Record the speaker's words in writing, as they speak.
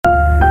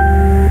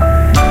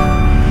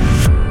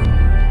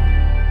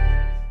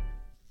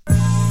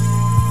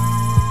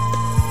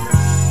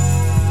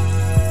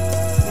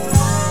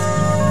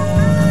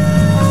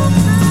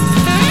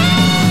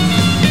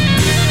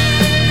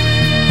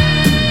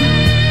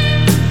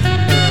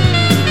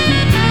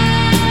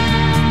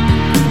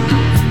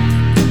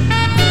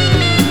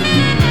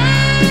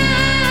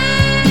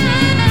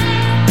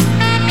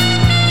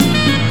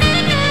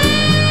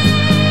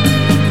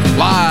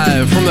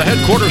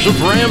headquarters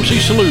of Ramsey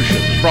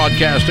Solutions,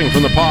 broadcasting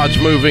from the Pods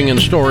Moving and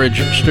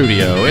Storage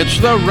Studio. It's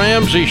the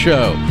Ramsey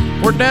Show,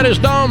 where debt is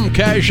dumb,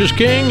 cash is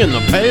king, and the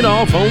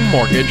paid-off home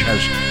mortgage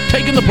has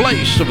taken the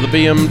place of the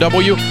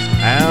BMW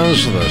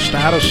as the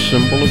status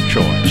symbol of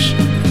choice.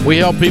 We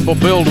help people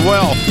build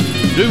wealth,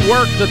 do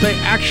work that they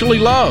actually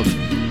love,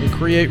 and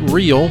create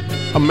real,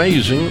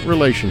 amazing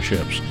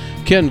relationships.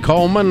 Ken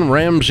Coleman,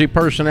 Ramsey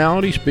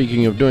personality,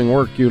 speaking of doing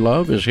work you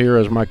love, is here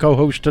as my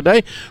co-host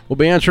today. We'll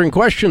be answering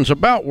questions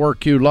about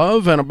work you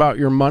love and about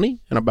your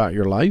money and about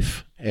your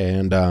life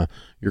and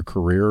your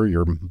career,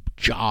 your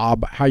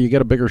job, how you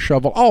get a bigger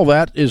shovel. All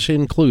that is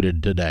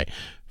included today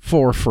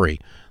for free.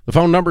 The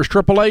phone number is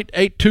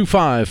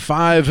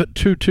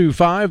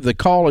 888-825-5225. The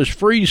call is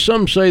free.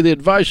 Some say the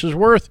advice is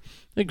worth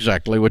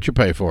exactly what you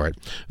pay for it.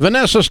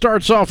 Vanessa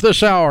starts off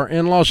this hour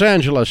in Los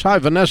Angeles. Hi,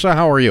 Vanessa.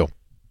 How are you?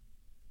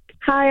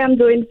 Hi, I'm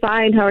doing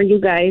fine. How are you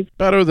guys?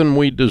 Better than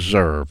we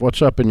deserve.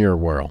 What's up in your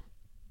world?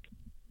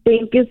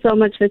 Thank you so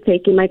much for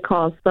taking my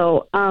call.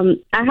 So I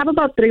have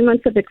about 3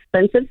 months of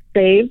expenses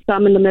saved. So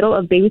I'm in the middle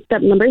of baby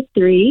step number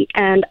 3,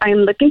 and I'm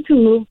looking to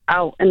move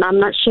out. And I'm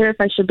not sure if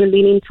I should be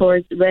leaning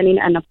towards renting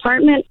an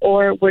apartment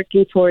or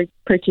working towards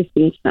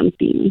purchasing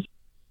something.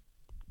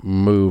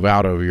 Move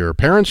out of your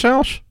parents'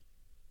 house?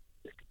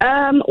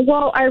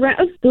 Well, I rent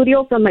a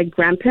studio from my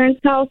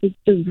grandparents' house. It's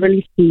just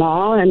really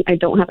small, and I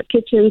don't have a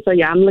kitchen. So,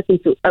 yeah, I'm looking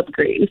to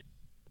upgrade.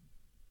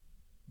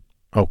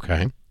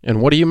 Okay.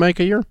 And what do you make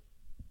a year?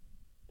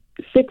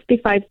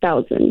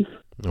 $65,000.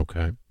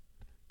 Okay.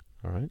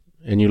 All right.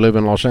 And you live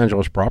in Los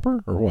Angeles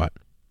proper, or what?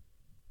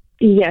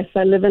 Yes,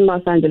 I live in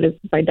Los Angeles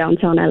by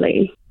downtown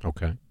LA.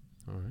 Okay.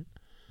 All right.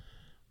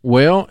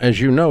 Well, as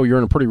you know, you're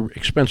in a pretty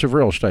expensive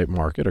real estate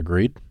market.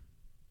 Agreed?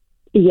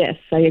 Yes,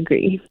 I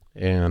agree.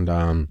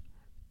 And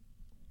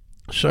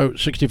so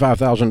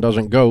 $65,000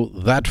 doesn't go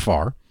that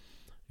far.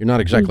 You're not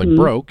exactly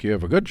broke. You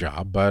have a good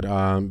job, but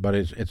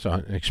it's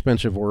an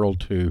expensive world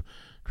to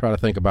try to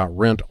think about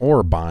rent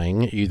or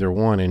buying, either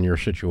one in your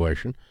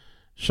situation.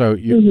 So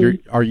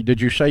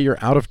did you say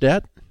you're out of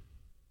debt?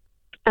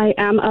 I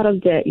am out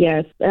of debt,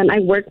 yes. And I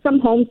work from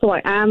home, so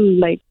I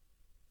am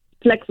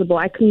flexible.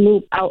 I can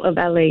move out of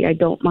LA. I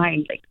don't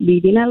mind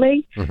leaving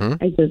LA.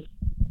 I just,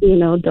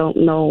 don't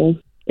know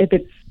if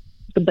it's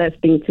the best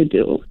thing to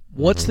do.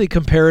 What's the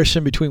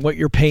comparison between what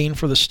you're paying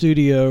for the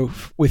studio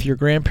with your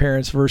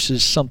grandparents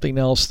versus something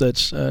else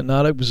that's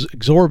not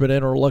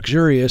exorbitant or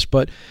luxurious,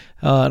 but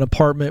an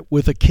apartment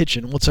with a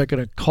kitchen? What's that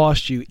going to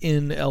cost you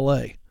in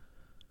LA?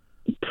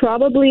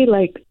 Probably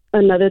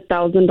another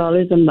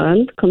 $1,000 a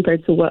month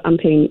compared to what I'm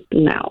paying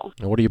now.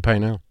 And what do you pay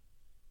now?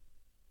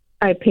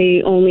 I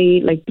pay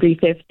only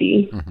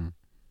 $350.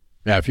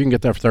 Yeah, if you can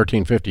get that for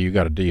 $1,350, you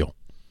got a deal.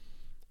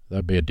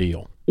 That'd be a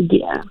deal.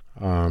 Yeah.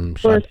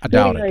 So I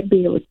doubt it. I'd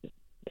be able to.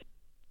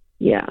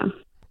 Yeah.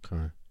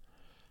 Okay.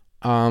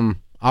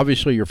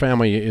 Obviously, your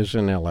family is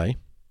in L.A.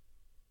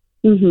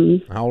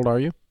 How old are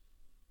you?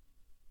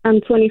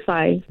 I'm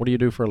 25. What do you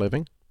do for a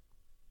living?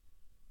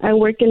 I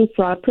work in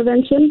fraud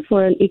prevention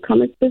for an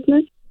e-commerce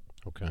business.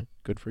 Okay.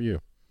 Good for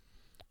you.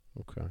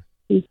 Okay.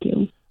 Thank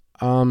you.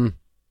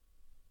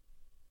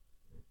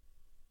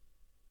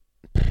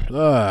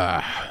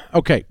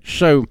 Okay.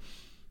 So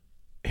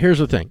here's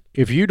the thing.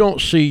 If you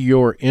don't see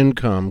your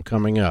income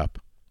coming up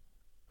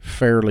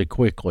fairly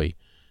quickly,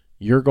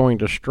 you're going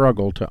to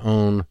struggle to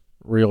own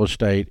real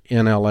estate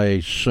in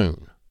LA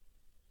soon.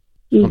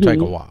 It's going to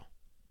take a while.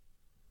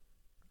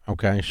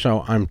 Okay,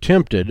 so I'm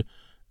tempted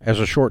as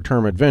a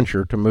short-term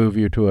adventure to move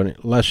you to a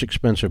less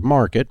expensive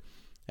market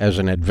as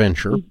an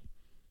adventure,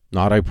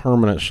 not a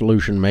permanent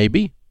solution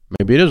maybe.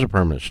 Maybe it is a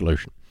permanent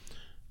solution.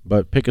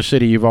 But pick a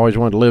city you've always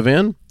wanted to live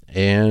in,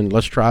 and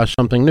let's try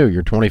something new.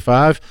 You're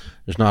 25.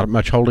 There's not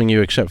much holding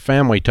you except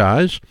family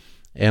ties.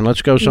 And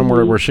let's go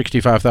somewhere where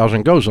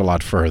 $65,000 goes a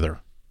lot further.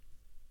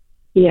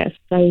 Yes,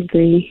 I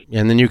agree.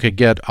 And then you could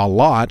get a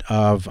lot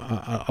of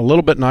a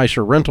little bit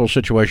nicer rental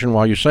situation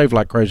while you save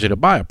like crazy to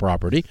buy a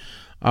property.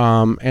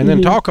 And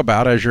then talk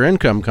about as your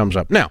income comes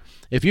up. Now,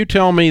 if you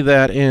tell me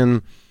that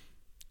in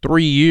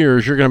 3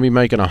 years you're going to be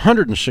making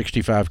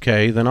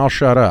 $165K, then I'll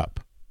shut up.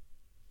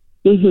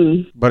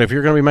 But if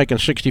you're going to be making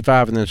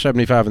 65 and then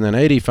 75 and then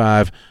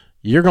 85,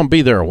 you're going to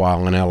be there a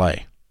while in LA.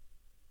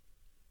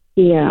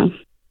 Yeah.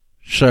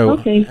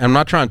 So I'm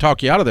not trying to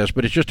talk you out of this,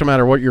 but it's just a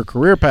matter of what your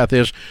career path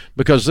is,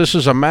 because this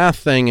is a math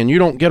thing and you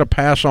don't get a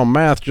pass on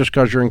math just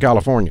because you're in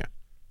California.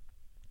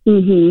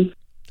 And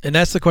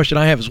that's the question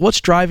I have is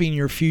what's driving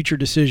your future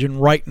decision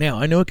right now?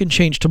 I know it can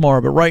change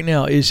tomorrow, but right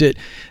now, is it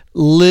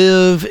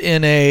live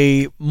in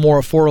a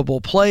more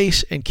affordable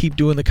place and keep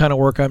doing the kind of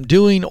work I'm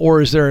doing, or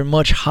is there a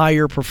much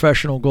higher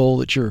professional goal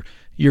that you're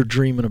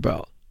dreaming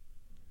about?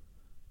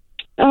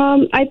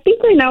 I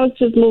think right now it's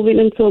just moving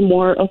into a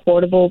more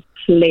affordable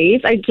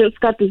place. I just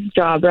got this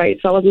job, right?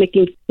 So I was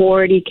making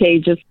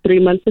 $40K just 3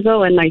 months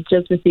ago, and I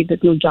just received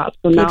this new job.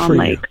 So now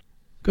I'm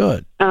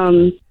good.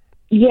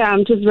 Yeah,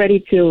 I'm just ready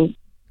to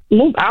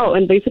move out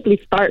and basically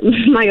start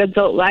my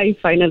adult life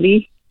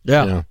finally.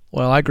 Yeah.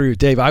 Well, I agree with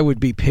Dave. I would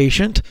be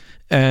patient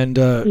and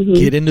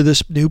get into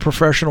this new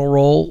professional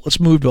role. Let's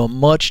move to a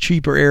much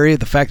cheaper area.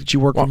 The fact that you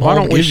work from home. Why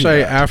don't we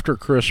say after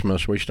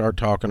Christmas we start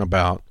talking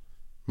about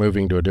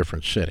moving to a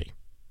different city?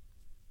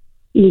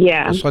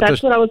 Yeah,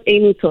 that's what I was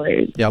aiming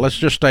towards. Yeah, let's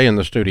just stay in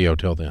the studio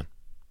till then.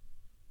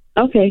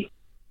 Okay.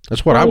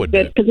 That's what I would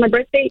do. Because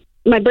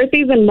my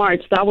birthday's in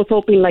March, so I was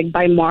hoping like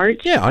by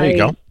March. Yeah, there you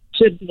go.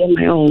 Should be on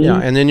my own.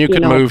 Yeah, and then you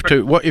could move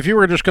to. What if you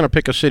were just going to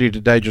pick a city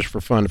today, just for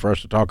fun, for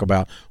us to talk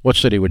about? What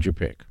city would you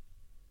pick?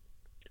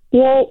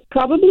 Well,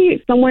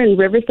 probably somewhere in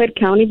Riverside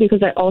County,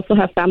 because I also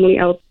have family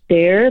out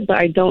there, but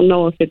I don't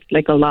know if it's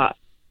like a lot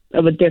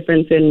of a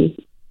difference in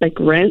like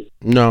rent.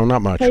 No,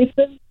 not much.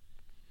 Places.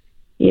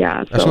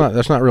 Yeah,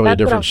 that's not really a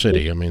different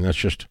city. I mean,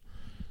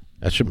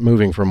 that's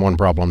moving from one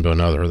problem to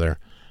another there.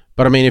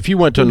 But I mean, if you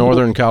went to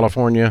Northern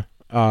California,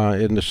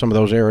 into some of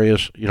those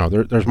areas,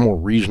 there's more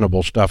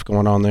reasonable stuff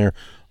going on there,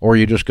 or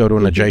you just go to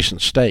an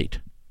adjacent state,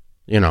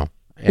 and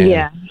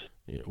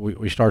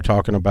we start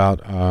talking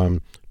about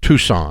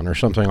Tucson or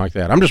something like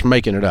that. I'm just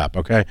making it up,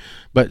 okay?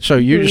 But so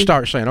you just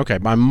start saying, okay,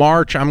 by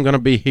March I'm going to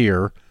be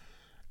here.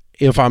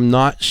 If I'm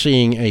not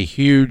seeing a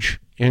huge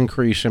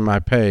increase in my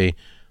pay,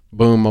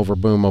 boom over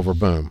boom over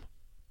boom.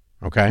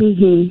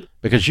 Okay?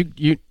 Because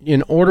you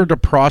in order to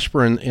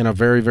prosper in a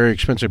very, very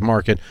expensive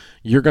market,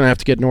 you're going to have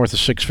to get north of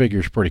six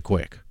figures pretty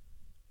quick.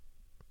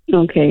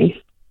 Okay.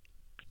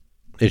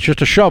 It's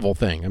just a shovel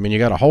thing. I mean, you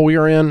got a hole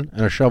you're in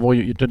and a shovel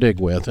to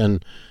dig with,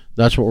 and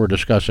that's what we're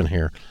discussing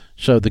here.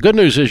 So the good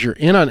news is you're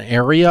in an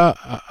area,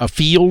 a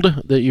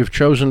field that you've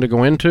chosen to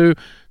go into,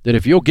 that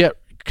if you'll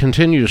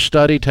continue to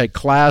study, take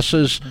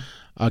classes,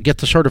 get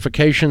the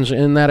certifications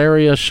in that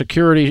area,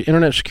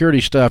 internet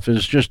security stuff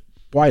is just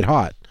white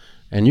hot.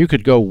 And you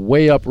could go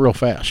way up real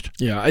fast.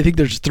 Yeah, I think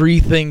there's 3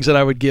 things that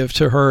I would give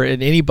to her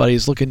and anybody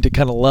who's looking to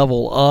kind of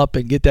level up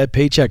and get that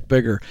paycheck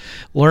bigger.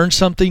 Learn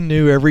something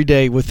new every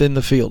day within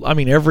the field. I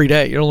mean, every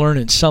day you're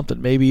learning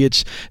something. Maybe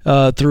it's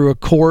through a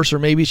course, or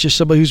maybe it's just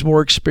somebody who's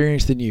more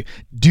experienced than you.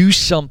 Do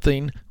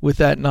something with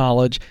that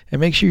knowledge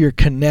and make sure you're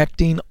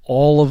connecting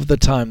all of the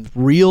time.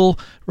 Real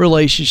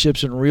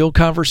relationships and real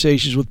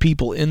conversations with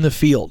people in the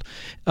field.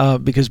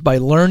 Because by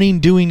learning,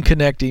 doing,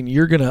 connecting,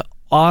 you're going to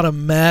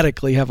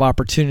automatically have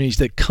opportunities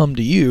that come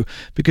to you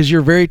because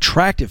you're very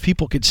attractive.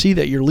 People can see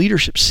that. Your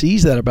leadership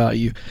sees that about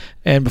you,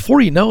 and before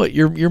you know it,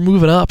 you're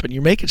moving up and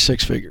you're making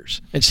 6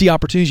 figures and see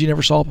opportunities you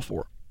never saw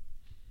before.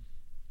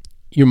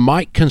 You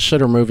might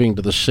consider moving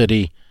to the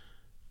city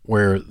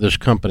where this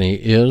company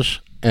is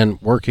and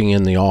working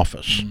in the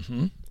office,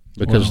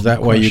 because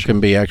that way you can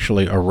be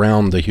actually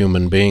around the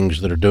human beings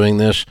that are doing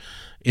this.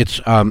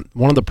 It's one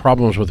of the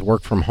problems with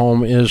work from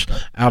home is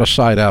out of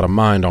sight, out of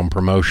mind on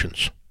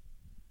promotions.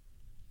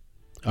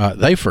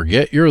 They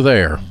forget you're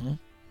there.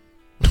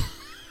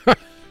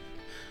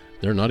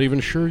 They're not even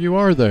sure you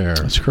are there.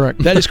 That's correct.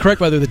 That is correct,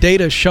 by the way. The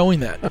data is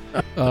showing that.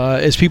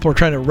 As people are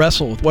trying to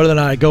wrestle with whether or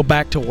not I go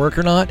back to work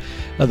or not,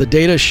 the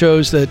data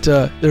shows that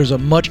there's a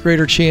much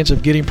greater chance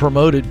of getting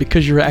promoted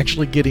because you're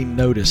actually getting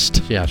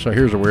noticed. Yeah, so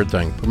here's a weird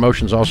thing.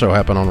 Promotions also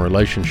happen on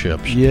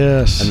relationships.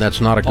 Yes. And that's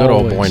not a good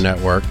old boy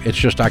network. It's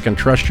just I can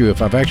trust you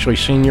if I've actually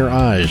seen your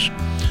eyes.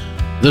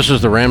 This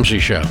is The Ramsey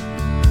Show.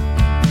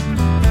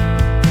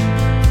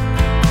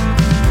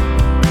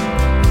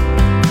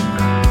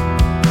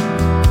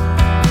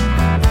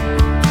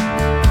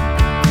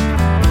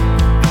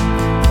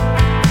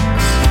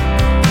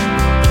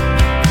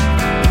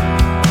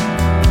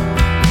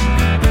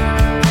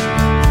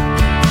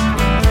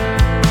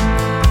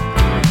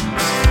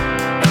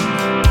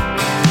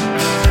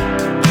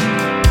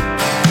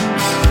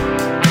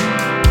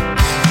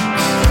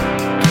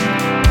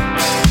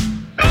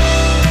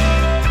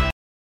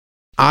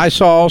 I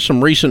saw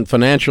some recent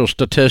financial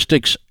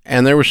statistics,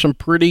 and there was some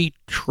pretty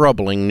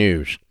troubling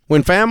news.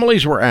 When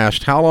families were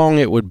asked how long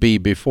it would be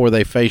before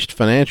they faced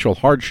financial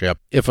hardship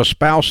if a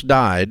spouse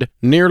died,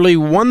 nearly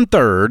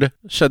 1/3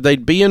 said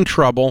they'd be in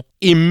trouble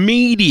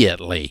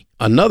immediately.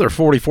 Another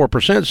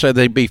 44% said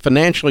they'd be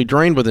financially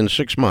drained within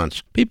 6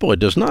 months. People, it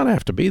does not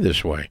have to be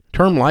this way.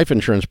 Term life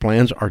insurance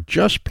plans are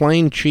just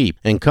plain cheap,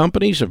 and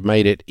companies have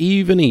made it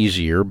even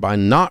easier by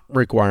not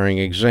requiring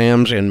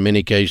exams in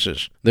many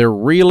cases. There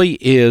really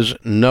is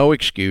no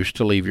excuse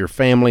to leave your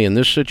family in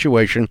this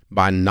situation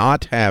by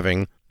not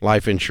having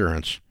life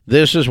insurance.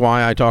 This is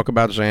why I talk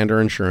about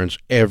Zander Insurance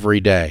every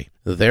day.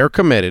 They're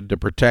committed to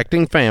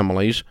protecting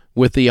families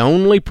with the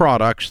only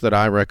products that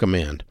I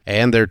recommend,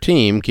 and their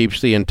team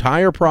keeps the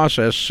entire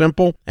process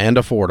simple and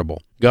affordable.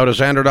 Go to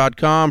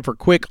Zander.com for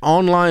quick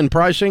online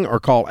pricing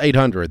or call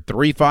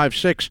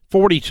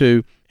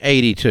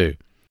 800-356-4282.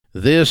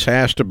 This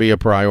has to be a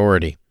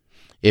priority.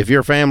 If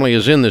your family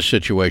is in this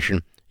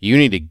situation, you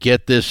need to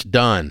get this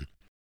done.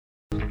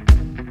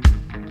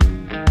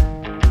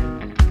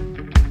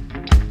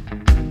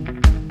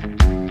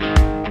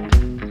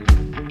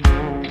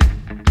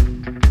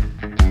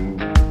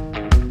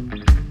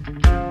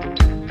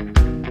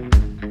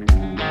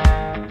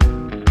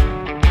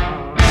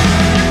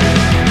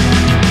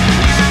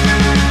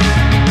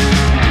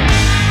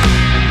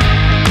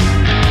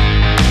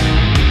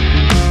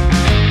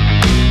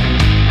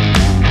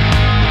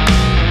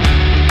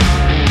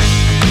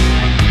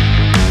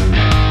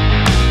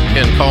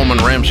 Bowman,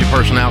 Ramsey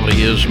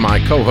Personality, is my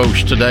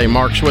co-host today.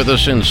 Mark's with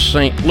us in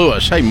St.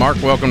 Louis. Hey, Mark,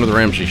 welcome to the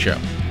Ramsey Show.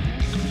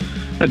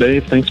 Hi,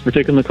 Dave. Thanks for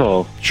taking the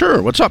call.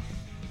 Sure. What's up?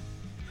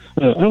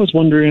 I was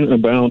wondering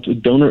about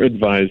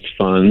donor-advised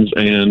funds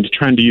and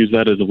trying to use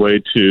that as a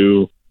way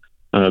to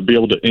be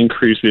able to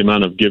increase the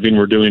amount of giving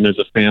we're doing as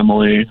a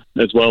family,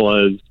 as well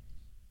as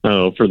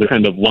for the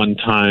kind of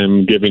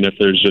one-time giving if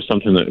there's just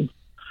something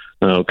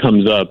that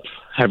comes up,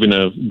 having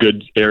a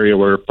good area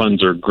where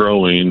funds are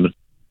growing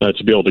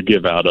to be able to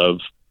give out of.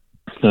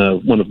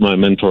 One of my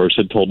mentors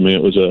had told me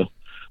it was a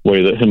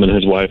way that him and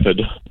his wife had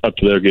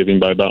upped their giving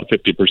by about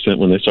 50%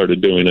 when they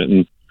started doing it,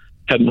 and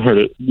hadn't heard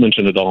it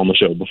mentioned at all on the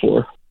show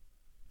before.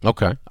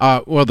 Okay.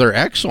 Well, they're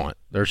excellent.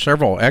 There are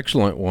several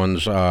excellent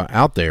ones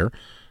out there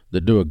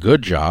that do a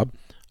good job.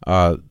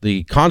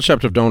 The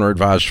concept of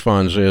donor-advised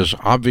funds is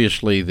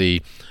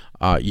obviously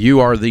you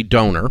are the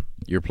donor.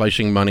 You're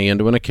placing money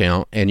into an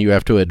account, and you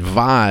have to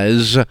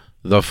advise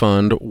the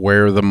fund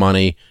where the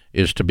money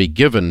is to be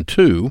given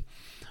to,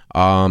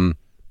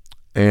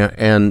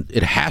 and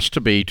it has to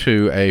be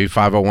to a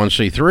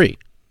 501c3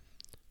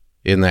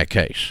 in that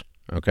case.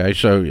 Okay,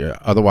 so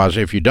otherwise,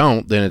 if you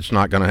don't, then it's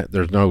not going to.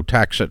 There's no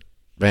tax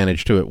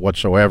advantage to it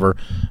whatsoever.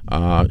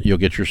 You'll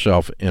get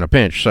yourself in a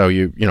pinch. So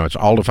it's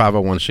all to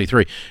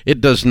 501c3. It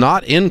does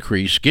not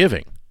increase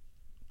giving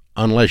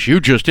unless you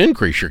just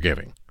increase your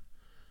giving.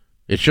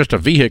 It's just a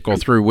vehicle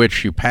through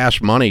which you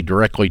pass money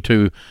directly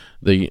to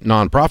the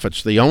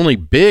nonprofits. The only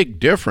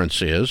big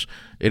difference is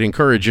it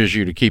encourages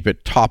you to keep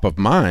it top of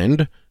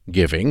mind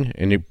giving,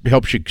 and it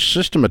helps you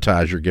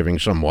systematize your giving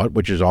somewhat,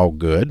 which is all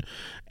good.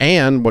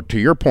 And what to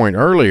your point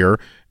earlier,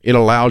 it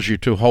allows you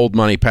to hold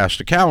money past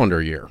the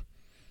calendar year.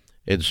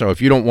 And so if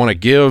you don't want to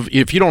give,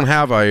 if you don't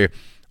have a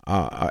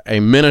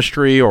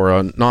ministry or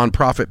a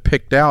nonprofit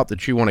picked out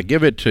that you want to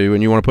give it to,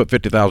 and you want to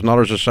put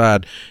 $50,000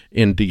 aside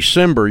in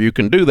December, you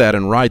can do that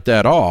and write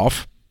that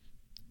off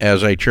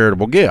as a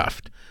charitable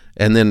gift,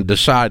 and then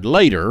decide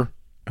later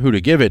who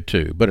to give it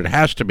to. But it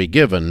has to be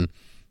given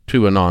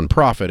to a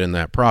nonprofit in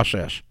that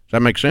process. Does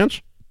that make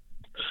sense?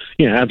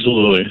 Yeah,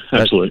 absolutely.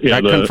 Absolutely.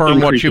 That confirm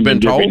what you've been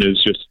told?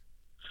 Is just,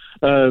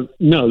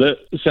 no, that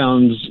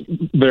sounds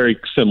very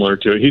similar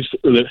to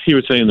it. He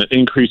was saying that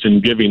increase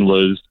in giving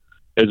was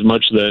as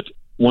much that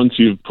once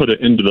you've put it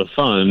into the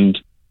fund,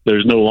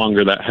 there's no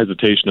longer that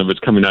hesitation of it's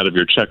coming out of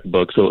your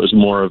checkbook. So it was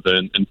more of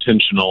an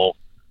intentional,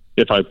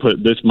 if I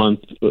put this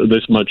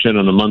much in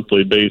on a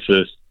monthly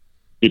basis,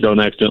 you don't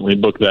accidentally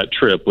book that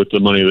trip with the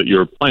money that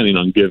you're planning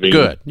on giving.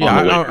 Good.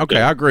 Yeah.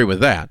 Okay. I agree with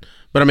that.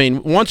 But I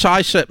mean, once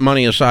I set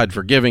money aside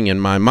for giving in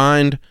my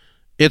mind,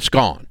 it's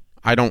gone.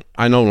 I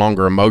no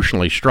longer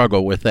emotionally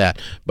struggle with that,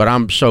 but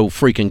I'm so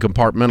freaking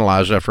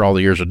compartmentalized after all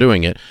the years of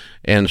doing it.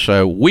 And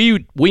so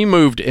we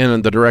moved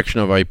in the direction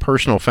of a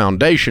personal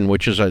foundation,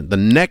 which is the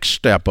next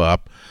step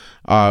up,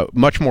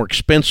 much more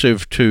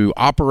expensive to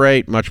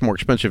operate, much more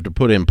expensive to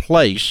put in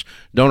place.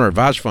 Donor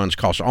advised funds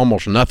cost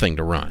almost nothing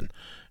to run.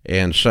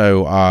 And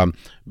so,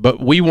 but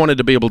we wanted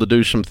to be able to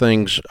do some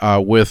things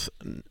with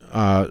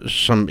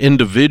some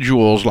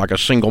individuals, like a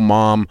single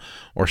mom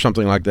or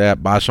something like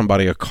that, buy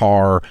somebody a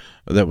car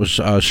that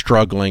was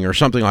struggling or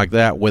something like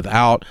that,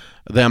 without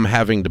them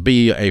having to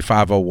be a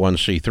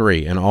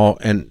 501c3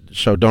 and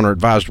so donor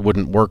advised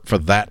wouldn't work for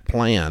that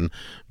plan,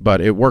 but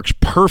it works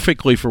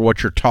perfectly for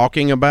what you're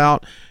talking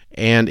about,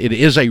 and it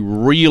is a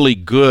really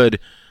good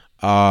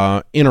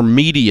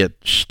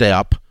intermediate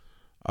step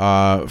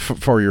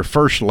for your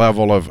first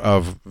level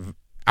of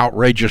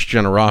outrageous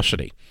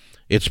generosity.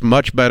 It's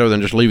much better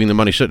than just leaving the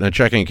money sitting in a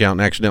checking account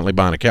and accidentally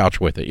buying a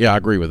couch with it. Yeah, I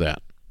agree with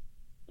that.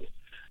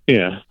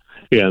 Yeah.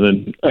 And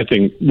then I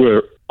think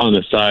we're on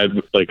the side,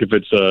 like if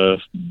it's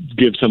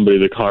give somebody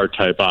the car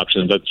type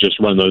options, let's just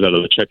run those out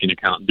of the checking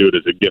account and do it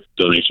as a gift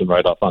donation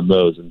right off on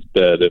those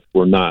instead. If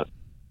we're not,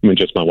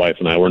 just my wife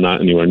and I, we're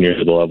not anywhere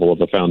near the level of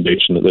a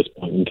foundation at this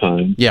point in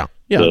time. Yeah.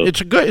 So,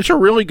 it's a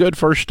really good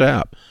first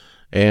step.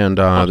 And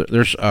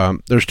there's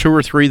 2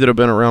 or 3 that have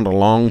been around a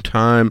long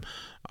time.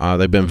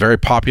 They've been very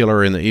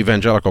popular in the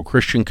evangelical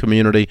Christian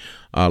community.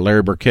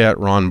 Larry Burkett,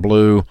 Ron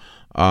Blue,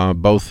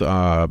 both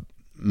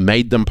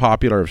made them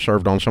popular, have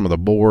served on some of the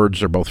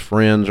boards. They're both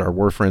friends, or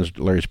were friends.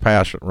 Larry's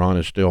passed, but Ron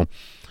is still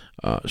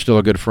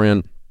a good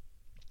friend.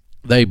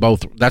 That's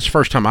the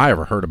first time I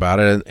ever heard about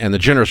it. And the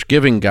Generous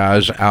Giving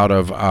guys out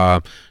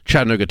of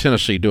Chattanooga,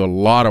 Tennessee, do a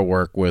lot of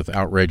work with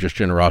outrageous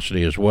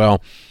generosity as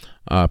well,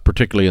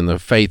 particularly in the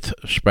faith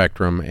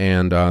spectrum.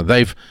 And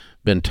they've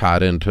been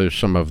tied into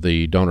some of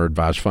the donor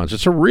advised funds.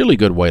 It's a really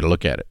good way to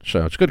look at it.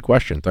 So it's a good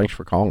question. Thanks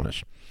for calling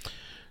us.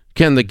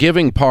 Ken, the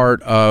giving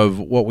part of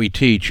what we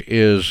teach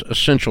is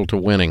essential to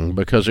winning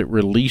because it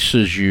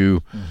releases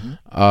you.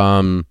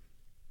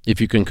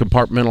 If you can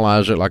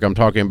compartmentalize it like I'm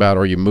talking about,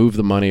 or you move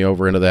the money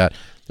over into that,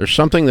 there's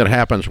something that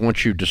happens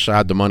once you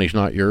decide the money's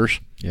not yours.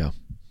 Yeah.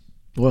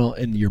 Well,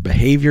 and your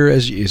behavior,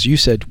 as you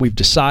said, we've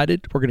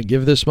decided we're going to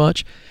give this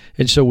much,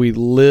 and so we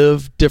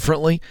live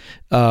differently.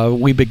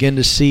 We begin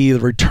to see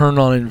the return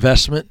on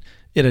investment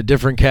in a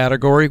different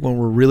category. When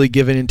we're really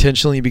giving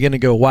intentionally, you begin to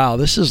go, wow,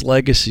 this is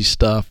legacy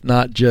stuff,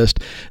 not just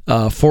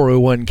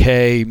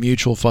 401k,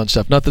 mutual fund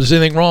stuff. Not that there's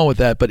anything wrong with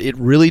that, but it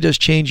really does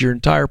change your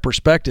entire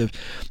perspective.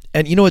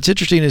 And you know what's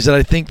interesting is that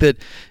I think that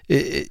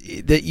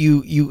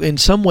you in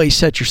some way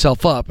set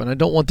yourself up, and I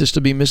don't want this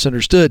to be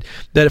misunderstood,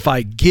 that if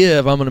I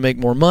give, I'm going to make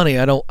more money.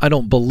 I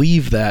don't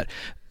believe that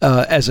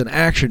as an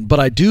action, but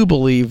I do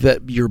believe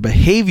that your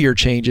behavior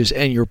changes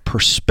and your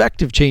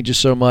perspective changes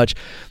so much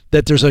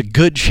that there's a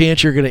good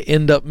chance you're going to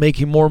end up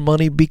making more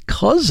money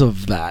because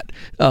of that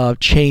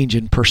change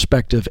in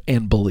perspective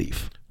and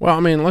belief. Well, I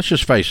mean, let's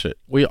just face it.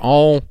 We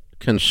all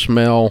can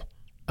smell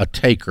a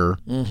taker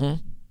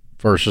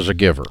versus a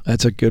giver.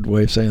 That's a good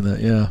way of saying that,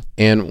 yeah.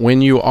 And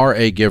when you are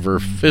a giver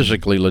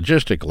physically,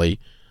 logistically,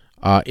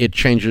 it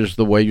changes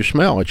the way you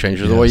smell. It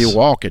changes the way you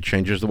walk. It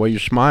changes the way you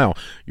smile.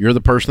 You're the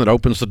person that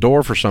opens the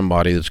door for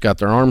somebody that's got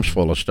their arms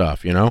full of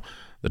stuff, you know.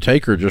 The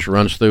taker just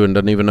runs through and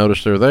doesn't even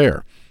notice they're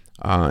there.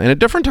 And at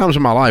different times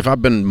in my life,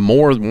 I've been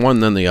more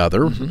one than the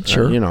other,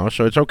 sure. You know,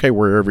 so it's okay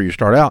wherever you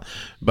start out.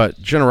 But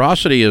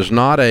generosity is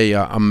not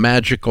a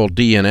magical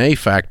DNA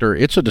factor.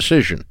 It's a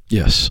decision.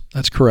 Yes,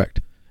 that's correct.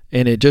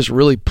 And it just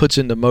really puts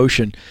into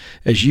motion,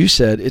 as you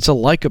said, it's a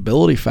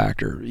likability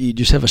factor. You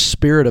just have a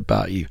spirit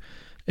about you.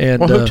 And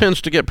well, who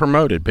tends to get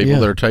promoted? People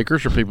that are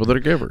takers or people that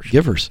are givers?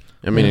 Givers.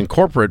 I mean, in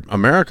corporate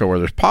America, where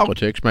there's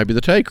politics, maybe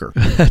the taker.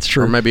 That's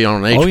true. Or maybe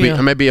on an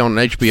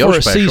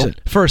HBO special.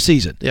 For a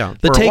season. Yeah.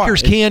 The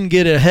takers can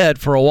get ahead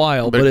for a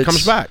while, but it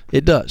comes back.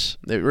 It does.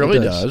 It really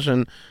does.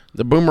 And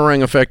the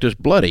boomerang effect is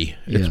bloody.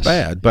 It's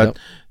bad. But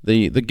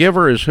the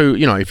giver is who,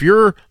 you know, if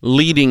you're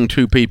leading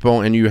two people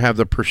and you have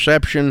the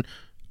perception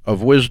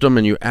of wisdom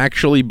and you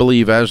actually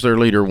believe as their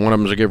leader, one of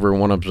them's a giver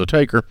and one of them's a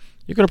taker,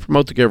 you're going to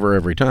promote the giver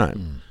every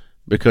time.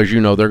 Because you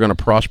know they're going to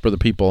prosper the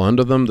people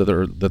under them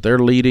that they're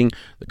leading,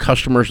 the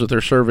customers that they're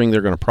serving, they're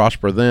going to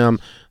prosper them.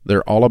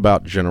 They're all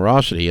about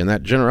generosity, and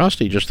that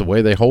generosity, just the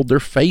way they hold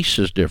their face,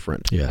 is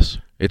different. Yes,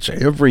 it's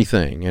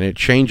everything, and it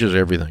changes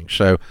everything.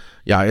 So,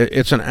 yeah,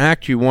 it's an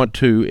act you want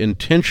to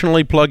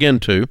intentionally plug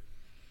into,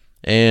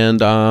 and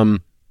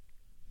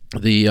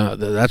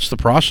that's the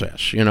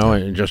process, you know,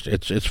 and just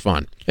it's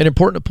fun. And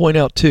important to point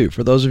out too,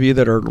 for those of you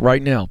that are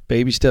right now,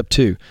 baby step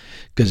 2,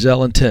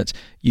 Gazelle Intense,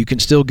 you can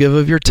still give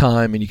of your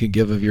time and you can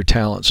give of your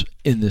talents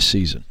in this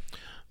season.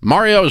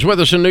 Mario is with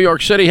us in New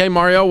York City. Hey,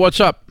 Mario, what's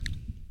up?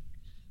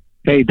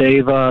 Hey,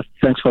 Dave.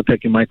 Thanks for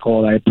taking my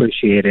call. I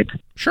appreciate it.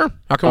 Sure.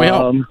 How can we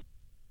help?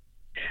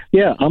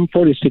 Yeah, I'm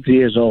 46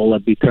 years old. I'll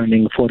be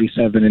turning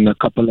 47 in a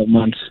couple of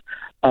months.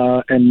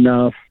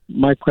 And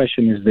my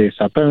question is this.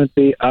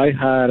 Apparently, I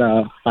had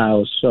a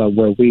house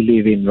where we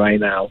live in right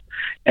now,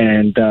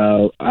 and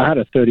I had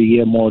a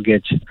 30-year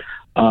mortgage.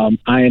 I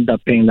ended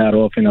up paying that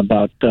off in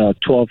about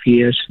 12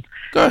 years.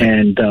 Good.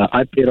 And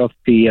I paid off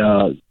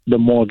the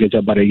mortgage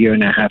about a year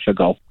and a half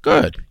ago.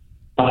 Good.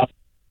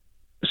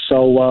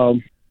 So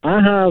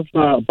I have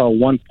about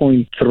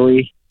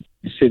 1.3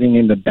 sitting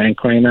in the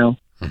bank right now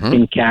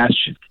in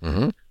cash.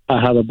 I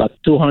have about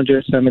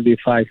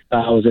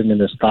 $275,000 in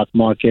the stock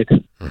market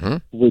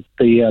with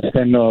the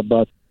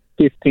about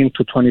 15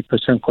 to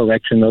 20%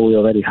 correction that we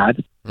already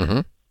had.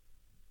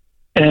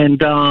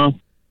 And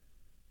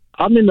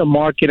I'm in the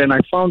market, and I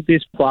found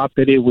this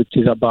property, which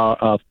is about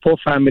a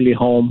 4-family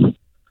home.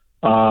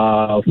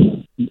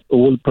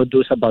 Will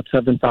produce about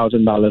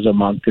 $7,000 a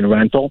month in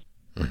rental,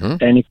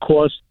 and it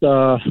cost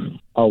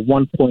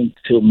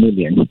 $1.2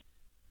 million.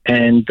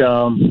 And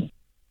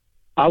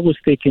I was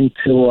thinking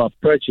to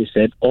purchase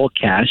it all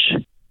cash,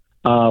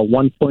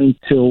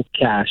 1.2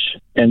 cash,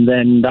 and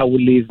then that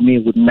would leave me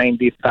with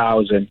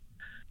 $90,000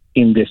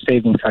 in the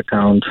savings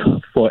account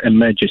for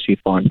emergency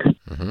fund.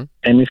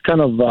 And it's kind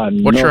of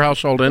what's your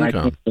household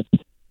income?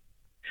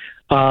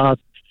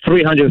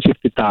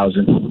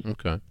 $350,000.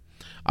 Okay.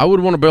 I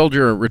would want to build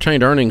your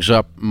retained earnings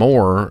up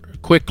more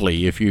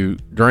quickly if you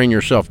drain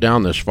yourself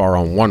down this far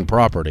on one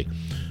property,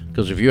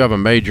 because if you have a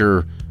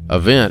major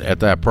event at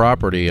that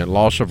property and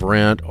loss of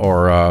rent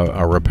or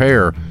a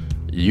repair,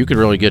 you could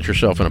really get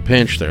yourself in a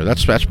pinch there.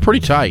 That's pretty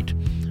tight.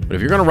 But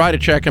if you're going to write a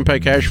check and pay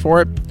cash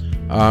for it,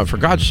 for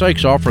God's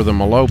sakes, offer them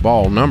a low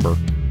ball number.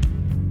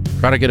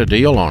 Try to get a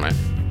deal on it.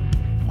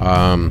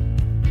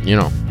 You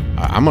know,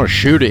 I'm going to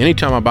shoot it.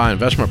 Anytime I buy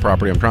investment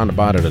property, I'm trying to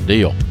buy it at a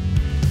deal.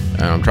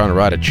 And I'm trying to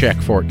write a check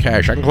for it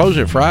cash. I can close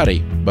it Friday,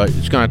 but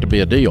it's going to have to be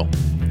a deal.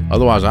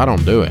 Otherwise, I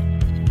don't do it.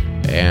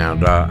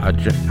 And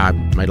I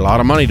made a lot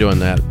of money doing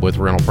that with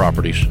rental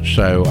properties.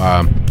 So,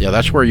 yeah,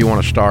 that's where you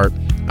want to start.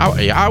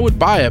 I would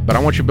buy it, but I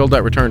want you to build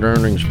that return to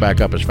earnings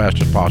back up as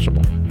fast as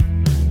possible.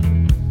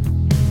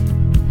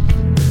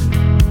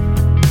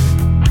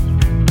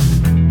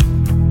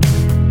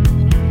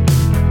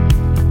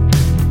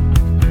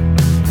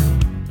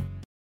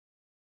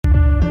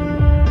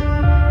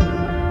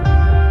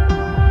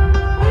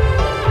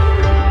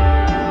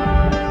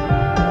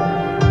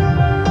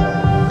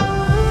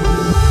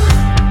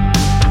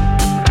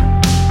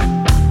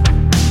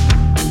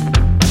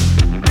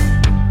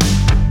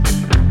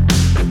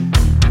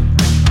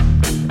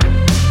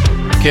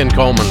 Ken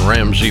Coleman,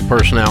 Ramsey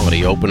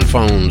personality. Open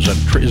Phones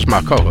is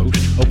my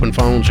co-host. Open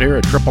Phones here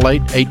at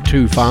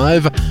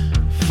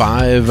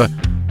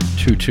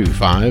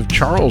 888-825-5225.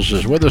 Charles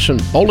is with us in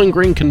Bowling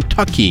Green,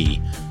 Kentucky.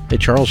 Hey,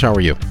 Charles, how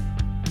are you?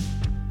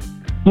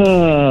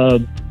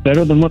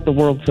 Better than what the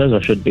world says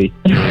I should be.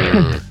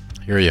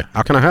 Hear you.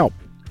 How can I help?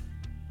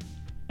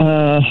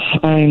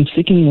 I'm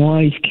seeking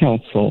wise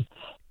counsel.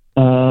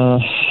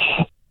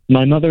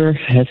 My mother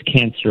has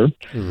cancer,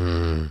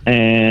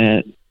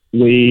 and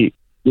we've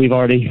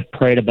already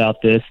prayed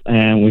about this,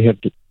 and we've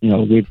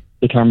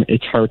determined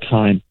it's her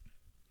time.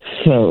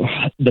 So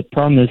the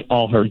problem is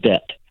all her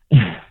debt.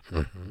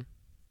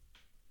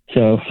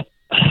 So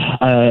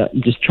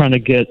just trying to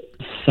get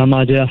some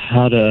idea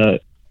how to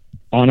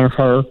honor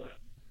her.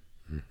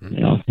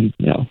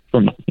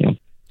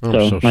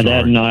 So my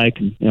dad and I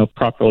can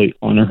properly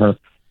honor her.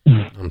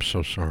 I'm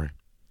so sorry.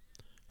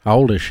 How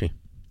old is she?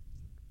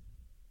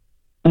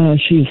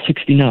 She is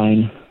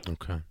 69.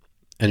 Okay.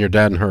 And your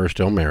dad and her are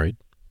still married?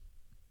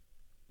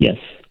 Yes.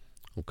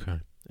 Okay.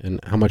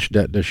 And how much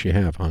debt does she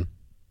have, hon?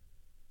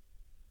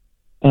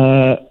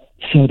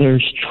 So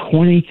there's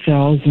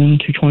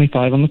 $20,000 to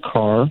 $25,000 on the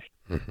car.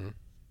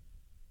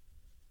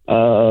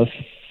 $4,000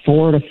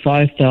 to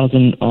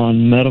 $5,000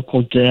 on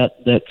medical debt.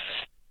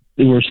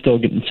 We're still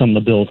getting some of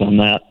the bills on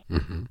that.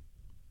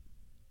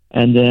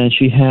 And then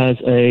she has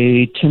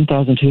a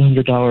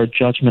 $10,200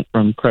 judgment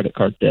from credit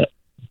card debt.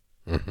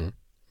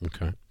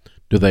 Okay.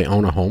 Do they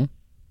own a home?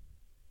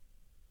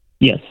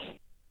 Yes.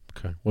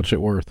 Okay. What's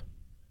it worth?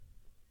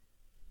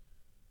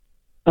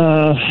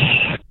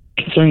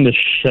 Considering the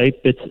shape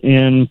it's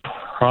in,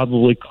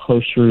 probably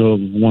closer to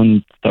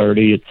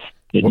 130.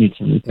 It needs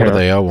some repair. What do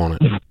they owe on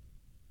it?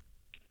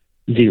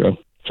 Zero.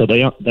 So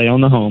they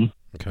own the home.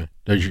 Okay.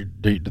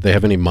 Do they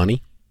have any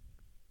money?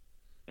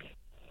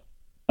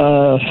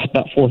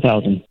 About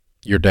 $4,000.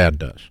 Your dad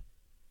does?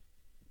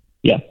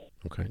 Yeah.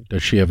 Okay.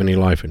 Does she have any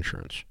life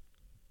insurance?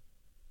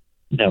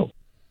 No.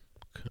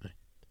 Okay.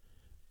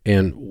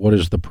 And what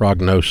is the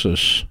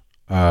prognosis,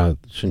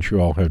 since you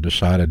all have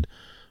decided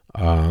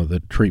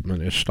that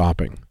treatment is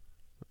stopping?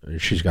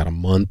 She's got a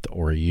month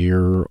or a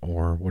year,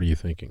 or what are you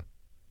thinking?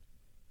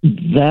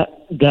 That's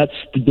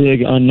the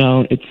big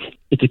unknown. It's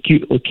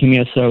acute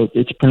leukemia, so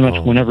it's pretty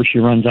much whenever she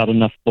runs out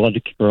enough blood to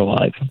keep her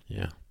alive.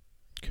 Yeah.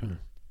 Okay.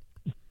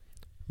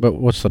 But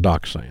what's the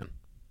doc saying?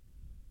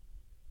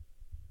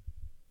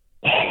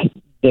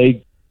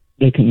 They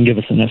couldn't give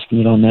us an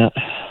estimate on that.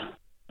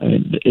 I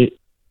mean,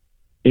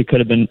 it could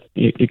have been.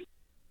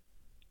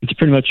 It's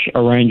pretty much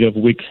a range of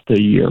weeks to a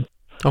year.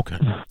 Okay.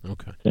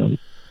 So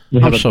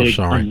I'm so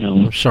sorry.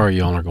 Unknown. I'm sorry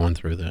y'all are going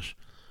through this.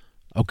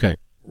 Okay.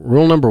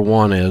 Rule number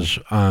one is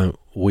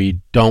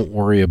we don't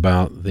worry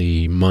about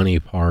the money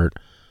part.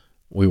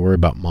 We worry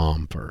about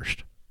mom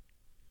first.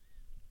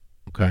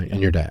 Okay?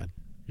 And your dad.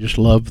 Just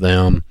love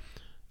them.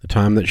 The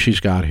time that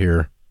she's got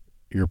here,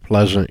 you're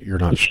pleasant. You're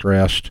not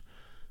stressed.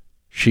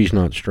 She's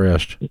not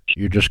stressed.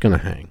 You're just going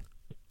to hang.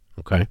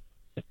 Okay?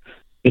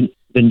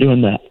 Been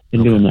doing that.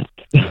 Doing that.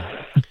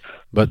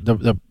 But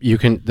the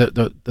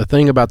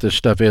thing about this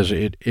stuff is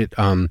you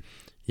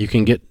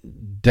can get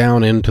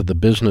down into the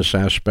business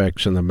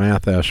aspects and the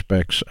math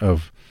aspects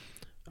of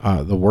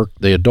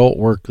the adult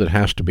work that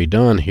has to be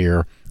done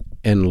here,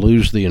 and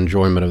lose the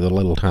enjoyment of the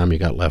little time you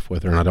got left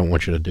with her. And I don't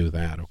want you to do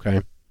that.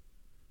 Okay.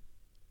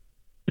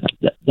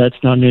 That's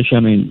not an issue.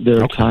 I mean,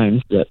 there are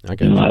times that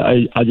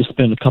I just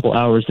spend a couple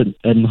hours in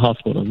the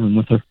hospital room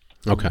with her.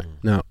 Okay.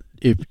 Now,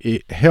 if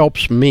it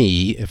helps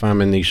me, if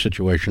I'm in these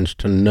situations,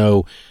 to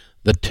know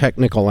the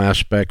technical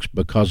aspects,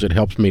 because it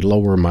helps me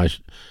lower my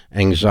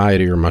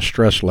anxiety or my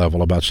stress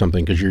level about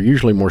something, because you're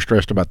usually more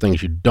stressed about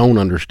things you don't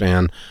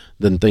understand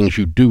than things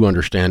you do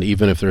understand,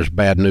 even if there's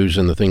bad news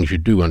in the things you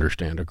do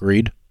understand.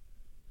 Agreed?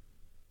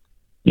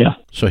 Yeah.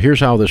 So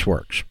here's how this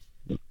works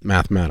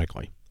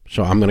mathematically.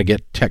 So I'm going to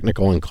get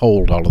technical and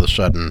cold all of a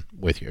sudden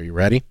with you. Are you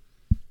ready?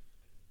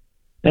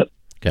 Yep.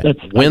 Okay.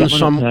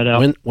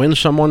 When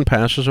someone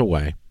passes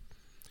away,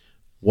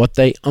 what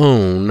they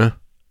own,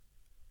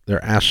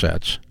 their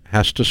assets,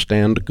 has to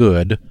stand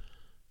good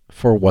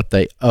for what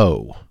they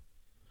owe.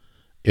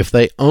 If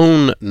they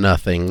own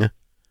nothing,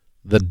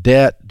 the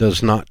debt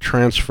does not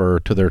transfer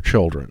to their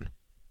children.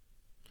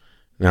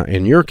 Now,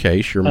 in your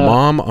case, your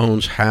mom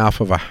owns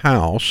half of a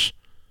house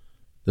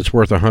that's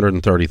worth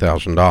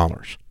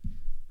 $130,000.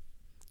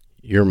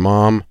 Your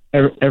mom...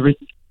 Go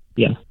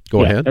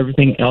ahead.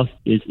 Everything else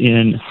is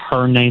in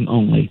her name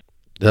only.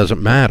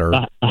 Doesn't matter.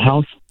 A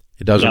house...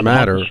 It doesn't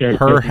matter.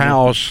 Her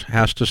house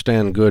has to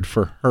stand good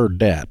for her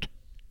debt.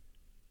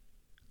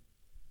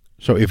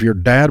 So if your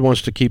dad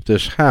wants to keep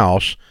this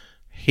house,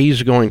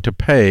 he's going to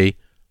pay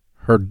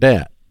her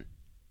debt.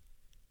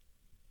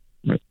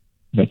 Right.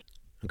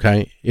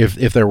 Okay?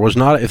 If there was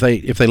not, if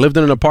they lived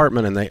in an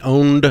apartment and they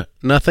owned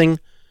nothing,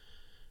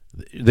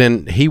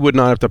 then he would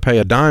not have to pay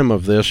a dime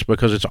of this,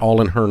 because it's all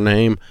in her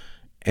name,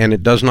 and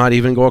it does not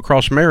even go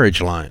across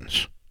marriage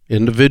lines.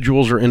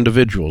 Individuals are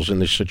individuals in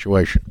this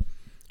situation.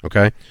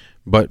 Okay?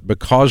 But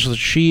because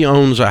she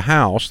owns a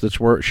house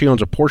she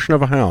owns a portion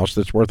of a house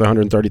that's worth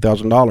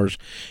 $130,000,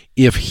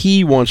 if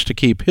he wants to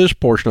keep his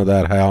portion of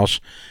that house,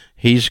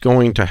 he's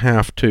going to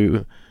have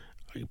to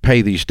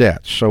pay these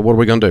debts. So what are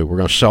we going to do? We're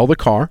going to sell the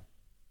car.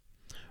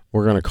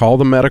 We're going to call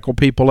the medical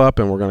people up,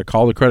 and we're going to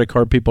call the credit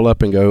card people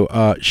up and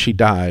go, she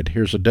died.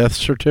 Here's a death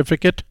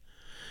certificate.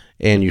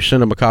 And you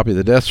send them a copy of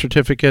the death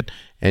certificate,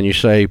 and you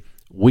say,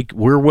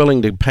 we're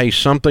willing to pay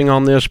something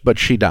on this, but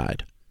she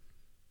died.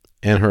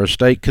 And her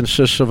estate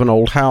consists of an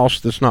old house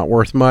that's not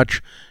worth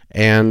much,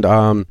 and,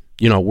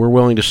 we're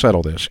willing to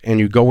settle this. And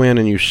you go in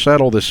and you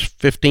settle this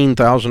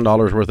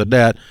 $15,000 worth of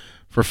debt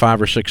for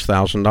 $5,000 or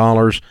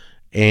 $6,000,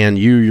 and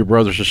your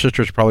brothers and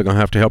sisters are probably going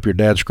to have to help your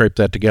dad scrape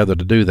that together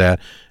to do that.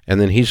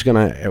 And then he's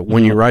going to,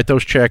 when you write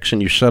those checks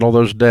and you settle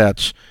those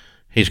debts,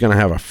 he's going to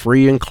have a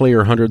free and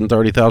clear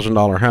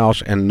 $130,000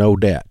 house and no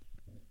debt.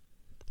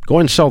 Go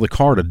ahead and sell the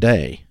car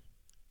today.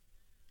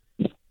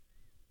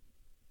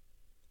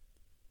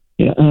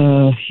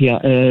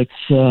 It's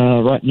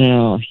right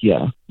now.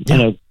 Yeah. I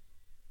know.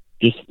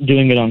 Just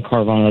doing it on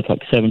Carvana, that's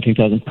like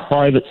 $17,000.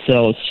 Private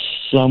sale is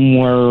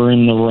somewhere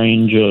in the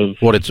range of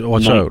what's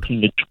 19 owed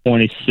to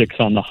 26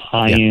 on the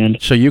high end.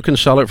 So you can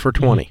sell it for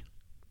 20.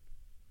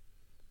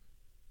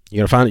 You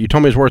got to find it. You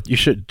told me it's worth. You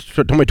should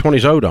told me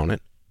 20's owed on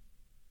it.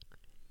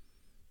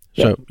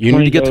 So you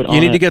need to get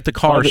the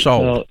car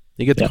sold.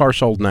 You get the car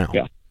sold now.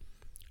 Yeah.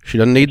 She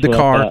doesn't need the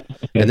car,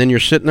 and then you're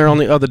sitting there on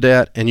the other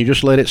debt, and you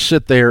just let it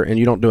sit there, and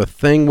you don't do a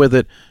thing with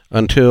it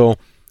until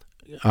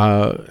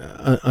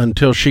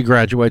she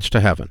graduates to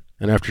heaven.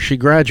 And after she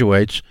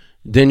graduates,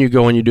 then you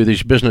go and you do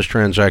these business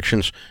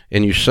transactions,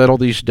 and you settle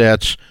these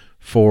debts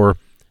for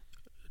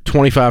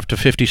 25 to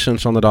 50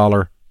 cents on the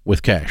dollar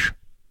with cash.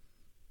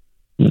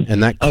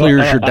 And that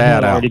clears your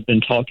dad out. I've already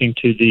been talking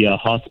to the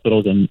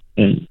hospitals and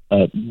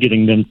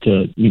getting them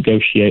to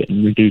negotiate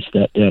and reduce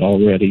that debt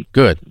already.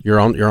 Good.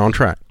 You're on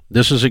track.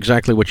 This is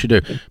exactly what you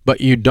do.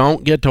 But you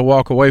don't get to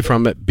walk away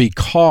from it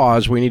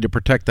because we need to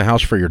protect the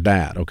house for your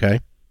dad, okay?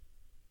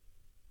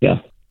 Yeah.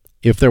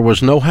 If there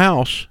was no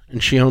house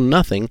and she owned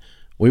nothing,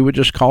 we would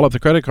just call up the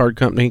credit card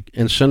company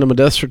and send them a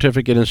death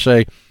certificate and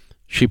say,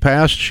 she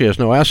passed, she has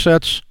no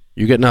assets,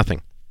 you get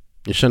nothing.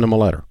 You send them a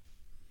letter.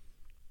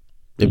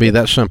 It'd be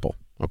that simple,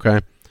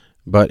 okay?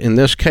 But in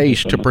this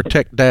case, to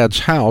protect Dad's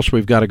house,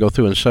 we've got to go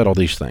through and settle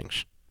these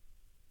things.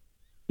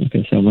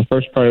 Okay, so my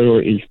first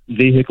priority is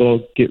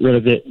vehicle, get rid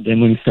of it,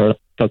 then we can start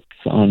focus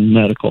on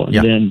medical, and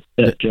then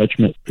that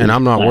judgment. And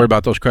I'm not worried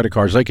about those credit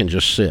cards. They can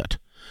just sit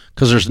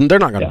because they're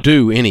not going to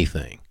do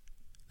anything.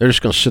 They're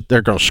just going to sit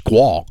there, going to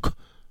squawk.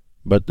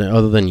 But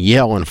other than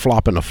yell and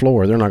flop on the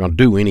floor, they're not going to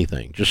do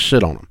anything. Just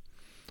sit on them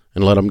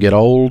and let them get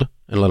old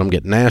and let them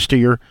get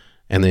nastier,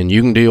 and then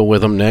you can deal with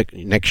them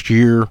next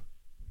year,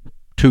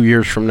 2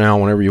 years from now,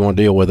 whenever you want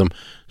to deal with them,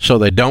 so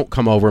they don't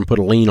come over and put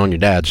a lien on your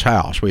dad's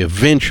house. We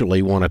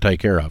eventually want to take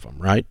care of them,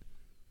 right?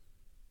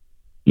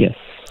 Yes.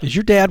 Is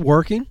your dad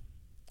working?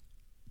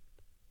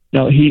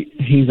 No,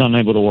 he's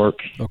unable to work.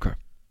 Okay.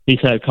 He's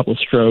had a couple of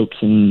strokes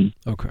and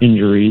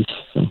injuries.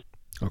 So.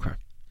 Okay.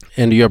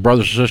 And do you have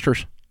brothers and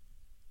sisters?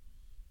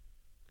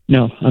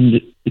 No,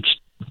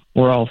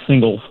 we're all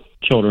single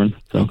children.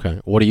 So. Okay.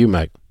 What do you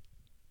make?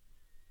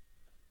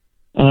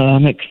 I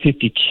make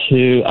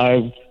 52.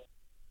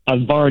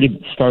 I've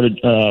already started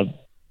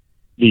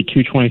the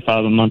 $225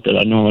 a month that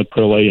I normally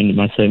put away into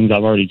my savings.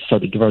 I've already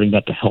started diverting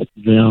that to help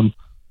them.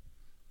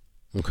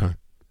 Okay.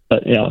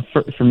 But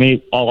for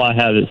me, all I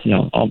have is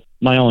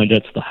my only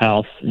debt's the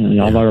house,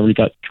 and I've already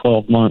got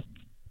 12 months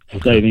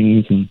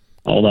savings and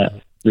all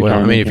that. Well,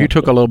 I mean, if you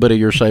took a little bit of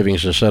your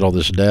savings and settle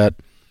this debt,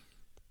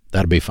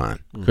 that'd be fine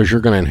because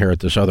you're going to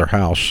inherit this other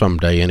house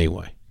someday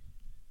anyway,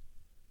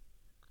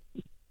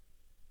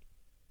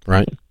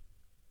 right?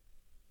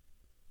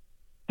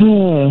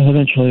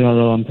 Eventually,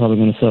 although I'm probably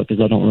going to suck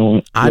because I don't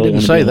really. I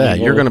didn't say that.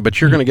 You're going to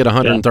get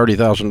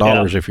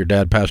 $130,000 if your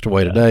dad passed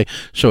away today.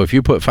 So if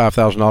you put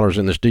 $5,000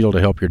 in this deal to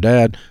help your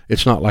dad,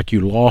 it's not like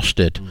you lost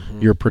it.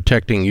 You're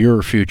protecting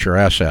your future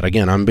asset.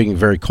 Again, I'm being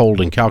very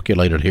cold and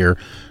calculated here,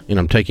 and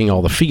I'm taking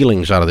all the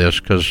feelings out of this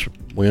because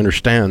we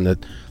understand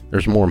that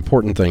there's more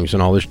important things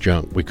than all this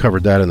junk. We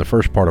covered that in the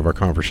first part of our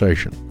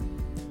conversation.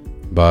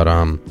 But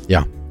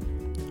yeah,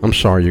 I'm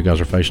sorry you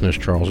guys are facing this,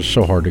 Charles. It's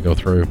so hard to go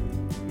through.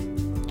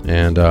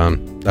 And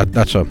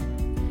that's a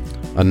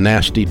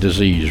nasty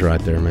disease right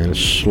there, man. It's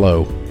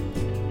slow.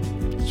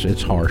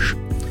 It's harsh.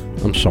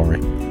 I'm sorry.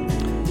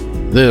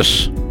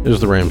 This is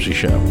The Ramsey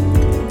Show.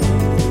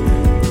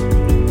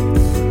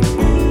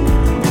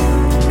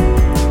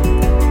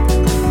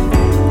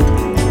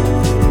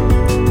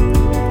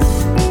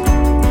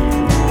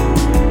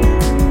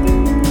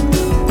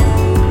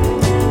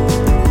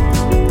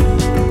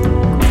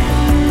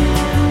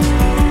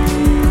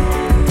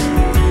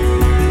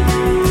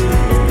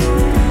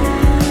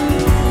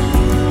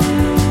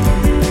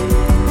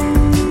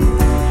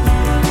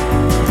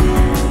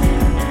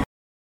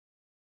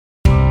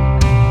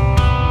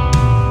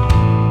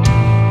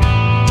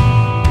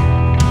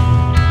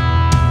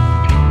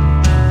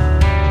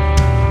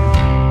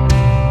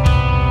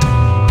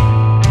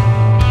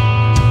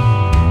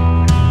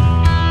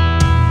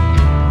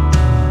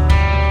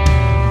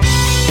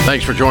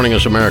 Thanks for joining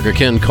us, America.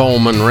 Ken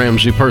Coleman,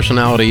 Ramsey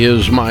Personality,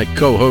 is my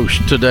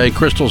co-host today.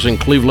 Crystal's in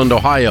Cleveland,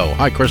 Ohio.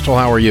 Hi, Crystal.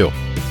 How are you?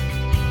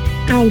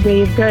 Hi,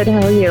 Dave. Good.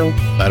 How are you?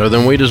 Better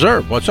than we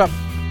deserve. What's up?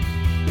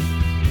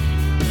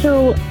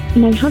 So,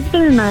 my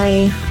husband and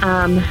I,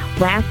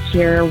 last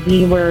year,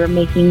 we were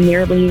making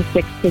nearly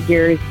six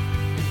figures,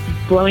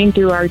 blowing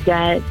through our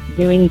debt,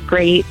 doing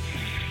great.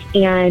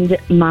 And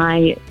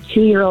my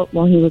 2-year-old,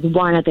 well, he was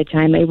one at the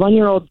time, my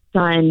 1-year-old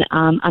son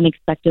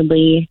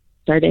unexpectedly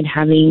started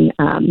having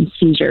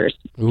seizures.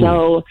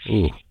 So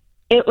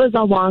it was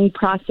a long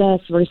process.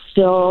 We're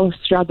still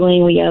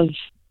struggling. We have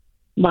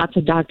lots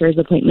of doctor's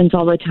appointments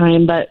all the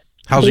time, but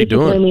how's he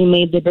doing? We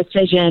made the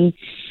decision.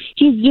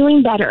 He's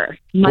doing better,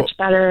 much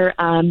better.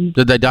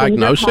 Did they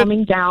diagnose it?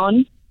 Calming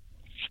down.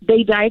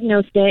 They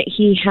diagnosed it.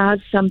 He has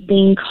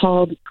something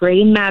called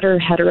gray matter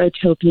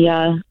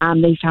heterotopia.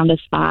 They found a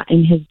spot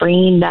in his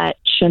brain that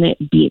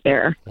shouldn't be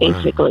there,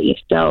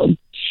 basically. So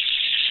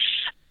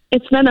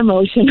it's been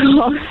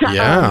emotional.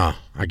 Yeah,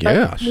 I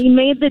guess. We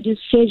made the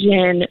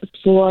decision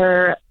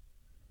for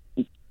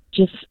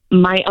just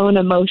my own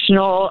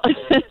emotional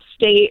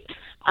state.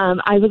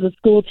 I was a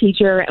school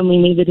teacher, and we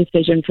made the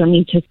decision for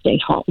me to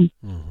stay home.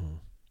 Mm-hmm.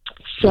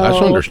 So that's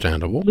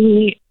understandable.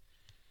 We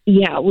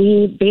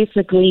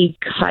basically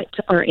cut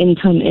our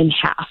income in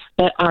half,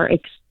 but our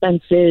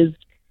expenses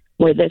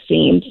were the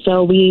same.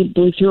 So we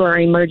blew through our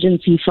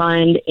emergency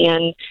fund,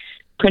 and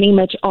pretty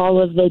much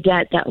all of the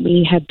debt that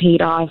we had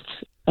paid off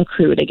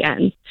accrued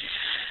again.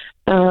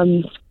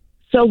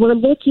 So we're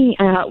looking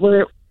at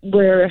we're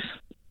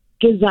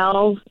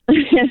gazelle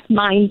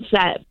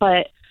mindset,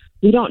 but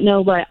we don't know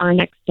what our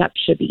next step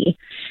should be.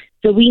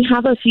 So we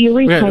have a few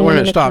retirement Wait a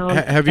minute, stop.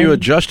 accounts. Have you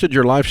adjusted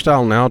your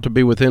lifestyle now to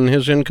be within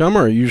his income,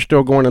 or are you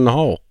still going in the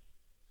hole?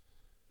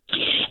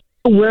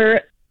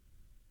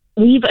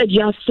 We've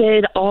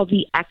adjusted all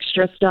the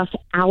extra stuff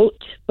out,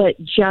 but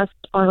just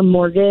our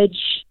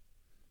mortgage.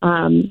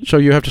 So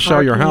you have to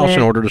sell your house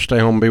in order to stay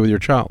home and be with your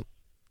child?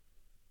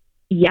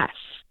 Yes.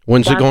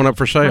 When's it going up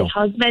for sale? My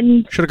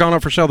husband should have gone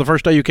up for sale the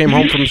first day you came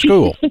home from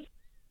school.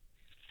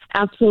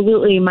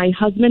 Absolutely. My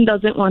husband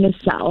doesn't want to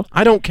sell.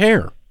 I don't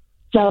care.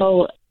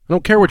 So I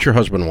don't care what your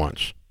husband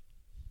wants.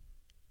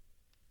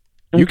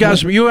 Okay. You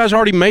guys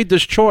already made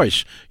this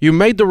choice. You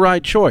made the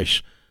right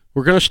choice.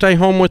 We're going to stay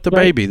home with the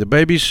baby. The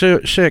baby's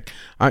sick.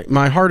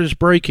 My heart is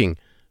breaking,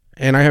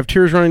 and I have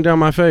tears running down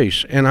my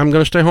face, and I'm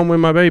going to stay home with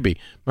my baby.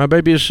 My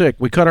baby is sick.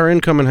 We cut our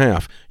income in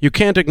half. You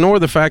can't ignore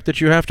the fact that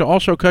you have to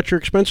also cut your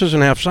expenses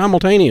in half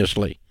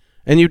simultaneously,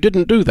 and you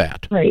didn't do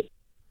that. Right.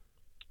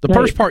 The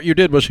first part you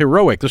did was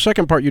heroic. The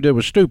second part you did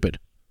was stupid.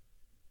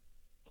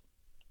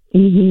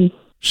 Mm-hmm.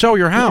 Sell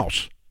your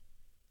house.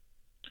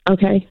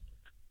 Okay.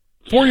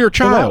 For your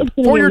child.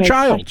 For your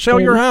child. Sell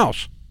your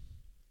house.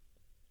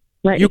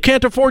 Right. You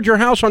can't afford your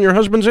house on your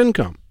husband's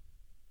income.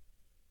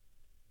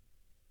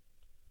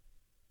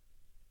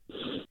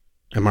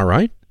 Am I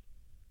right?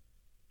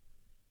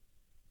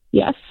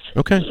 Yes.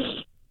 Okay.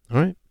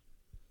 All right.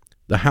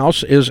 The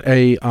house is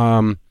it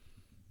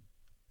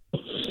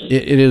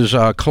is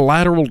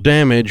collateral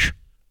damage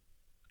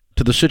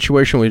to the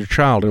situation with your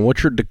child. And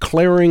what you're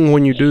declaring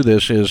when you do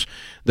this is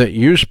that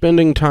you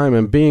spending time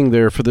and being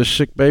there for this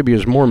sick baby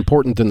is more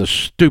important than the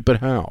stupid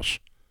house.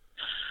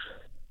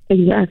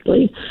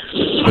 Exactly.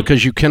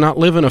 Because you cannot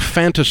live in a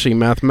fantasy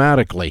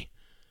mathematically.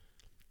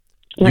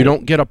 Right. You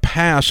don't get a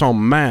pass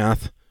on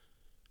math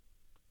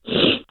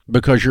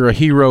because you're a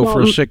hero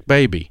for a sick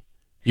baby.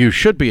 You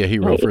should be a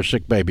hero for a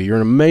sick baby. You're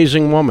an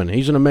amazing woman.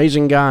 He's an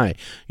amazing guy.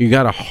 You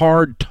got a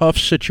hard, tough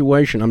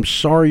situation. I'm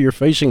sorry you're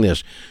facing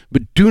this,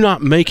 but do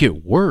not make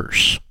it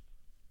worse.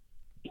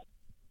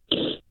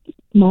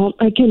 Well,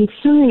 my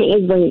concern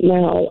is right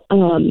now,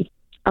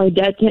 our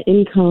debt to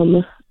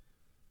income,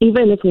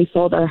 even if we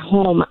sold our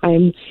home,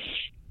 I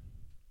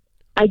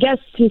guess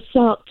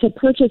to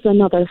purchase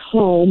another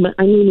home,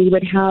 I mean, we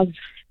would have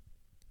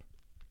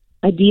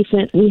a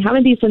decent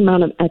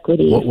amount of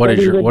equity. What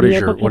is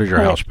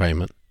your house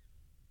payment?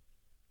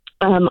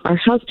 Our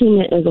house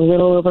payment is a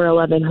little over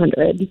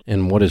 $1,100.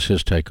 And what is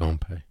his take-home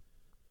pay?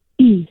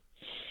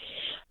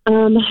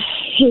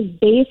 His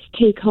base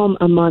take-home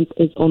a month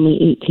is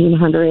only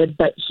 $1,800,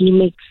 but he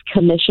makes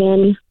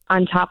commission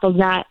on top of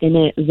that, and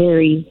it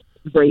varies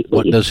greatly.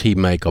 What does he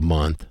make a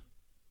month?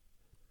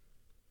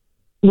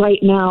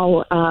 Right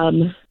now,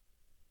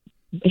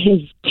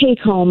 his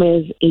take-home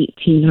is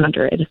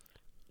 $1,800.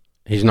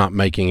 He's not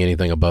making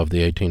anything above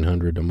the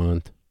 $1,800 a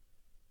month?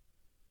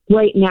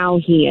 Right now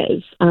he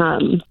is.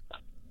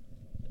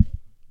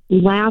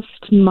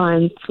 Last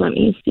month, let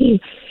me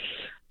see.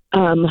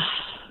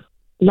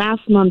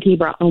 Last month he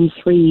brought home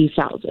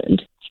 $3,000.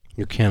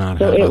 You cannot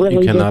have an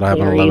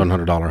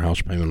 $1,100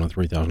 house payment with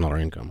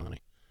 $3,000 income, honey.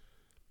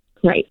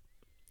 Right.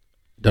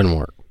 Doesn't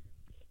work.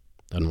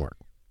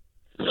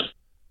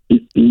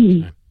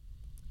 Okay.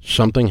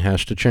 Something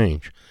has to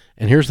change.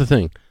 And here's the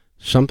thing.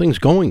 Something's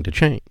going to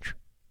change.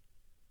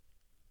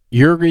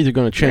 You're either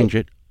going to change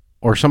it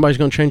or somebody's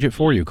going to change it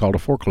for you, called a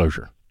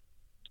foreclosure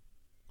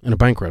and a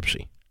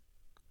bankruptcy.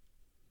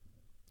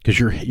 Because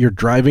you're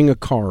driving a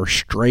car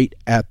straight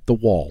at the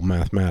wall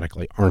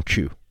mathematically, aren't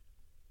you?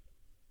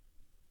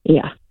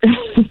 Yeah.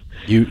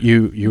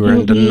 You are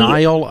in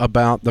denial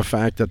about the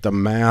fact that the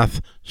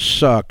math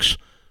sucks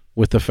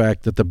with the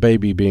fact that the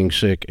baby being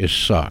sick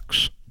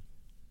sucks.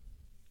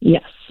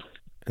 Yes.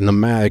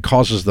 And it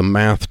causes the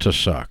math to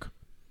suck.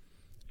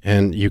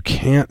 And you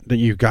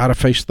got to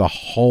face the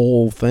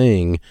whole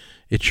thing.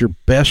 It's your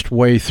best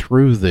way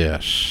through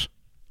this.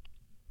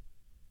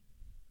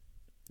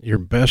 Your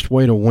best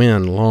way to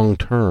win long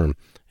term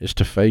is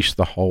to face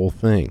the whole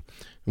thing.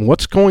 And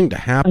what's going to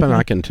happen,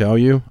 I can tell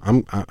you.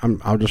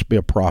 I'll just be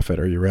a prophet.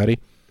 Are you ready?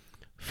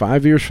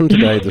 5 years from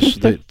today,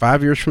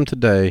 5 years from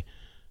today,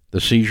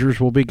 the seizures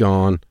will be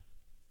gone.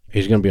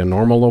 He's going to be a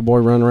normal little boy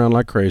running around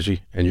like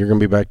crazy, and you're going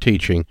to be back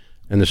teaching,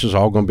 and this is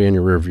all going to be in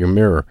your rearview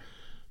mirror.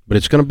 But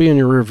it's going to be in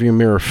your rearview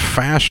mirror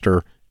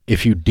faster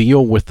if you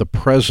deal with the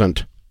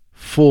present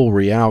full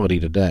reality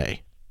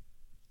today.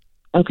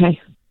 Okay.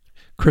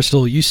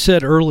 Crystal, you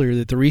said earlier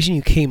that the reason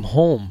you came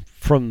home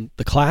from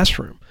the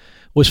classroom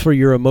was for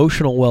your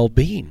emotional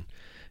well-being.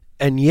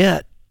 And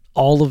yet,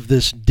 all of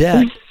this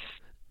debt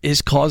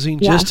is causing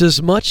just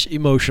as much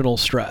emotional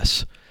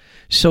stress.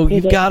 So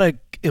you've got to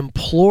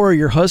implore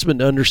your husband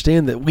to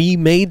understand that we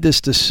made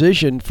this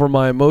decision for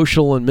my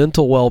emotional and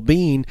mental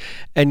well-being,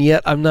 and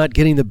yet I'm not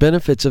getting the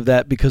benefits of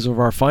that because of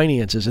our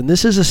finances. And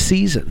this is a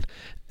season.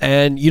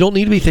 And you don't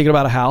need to be thinking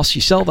about a house.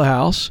 You sell the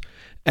house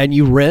and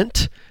you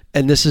rent.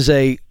 And this is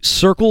a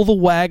circle the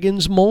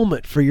wagons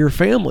moment for your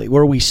family,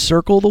 where we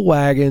circle the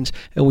wagons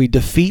and we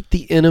defeat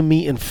the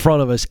enemy in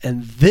front of us,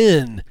 and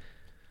then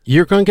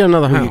you're going to get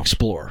another house.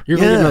 Explore. You're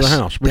going to get another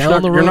house. But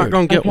you're not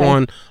going to get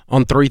one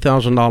on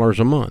 $3,000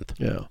 a month.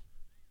 Yeah.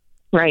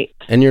 Right.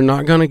 And you're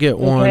not going to get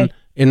one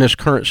in this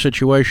current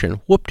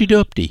situation.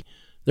 Whoop-de-doop-de.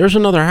 There's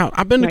another house.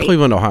 I've been to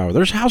Cleveland, Ohio.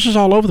 There's houses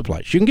all over the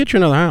place. You can get you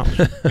another house.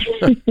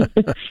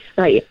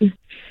 Right.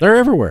 They're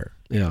everywhere.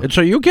 Yeah. And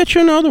so you'll get you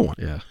another one.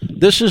 Yeah.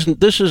 This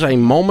is a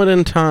moment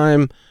in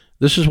time.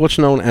 This is what's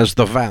known as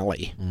the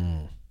valley.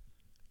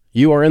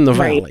 You are in the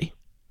valley,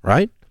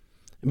 right?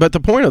 But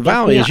the point of the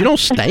valley is you don't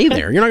stay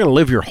there. You're not going to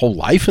live your whole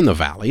life in the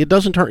valley. It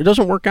doesn't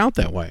work out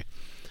that way.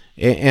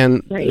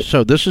 And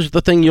so this is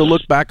the thing you'll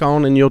look back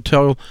on, and you'll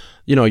tell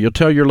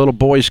your little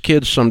boy's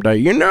kids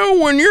someday,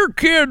 when your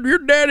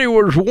daddy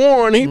was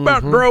 1, he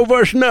about drove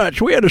us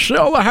nuts. We had to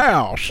sell the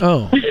house.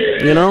 Oh.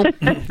 You'll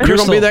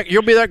be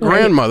that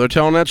grandmother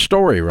telling that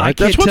story, right?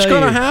 That's what's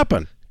going to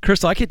happen.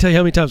 Crystal, I can't tell you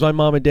how many times my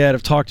mom and dad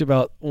have talked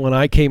about when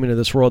I came into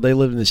this world, they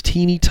lived in this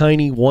teeny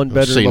tiny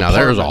one-bedroom apartment. Now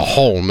there's a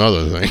whole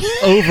nother thing.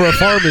 Over a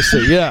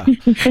pharmacy, yeah.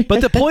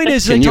 But the point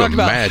is, they talk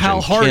about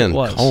how hard Ken it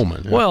was.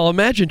 Coleman, yeah. Well,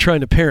 imagine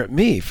trying to parent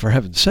me, for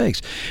heaven's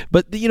sakes.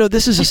 But,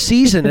 this is a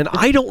season, and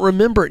I don't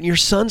remember it, and your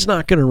son's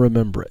not going to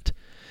remember it.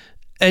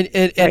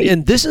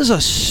 And this is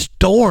a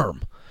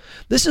storm.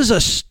 This is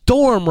a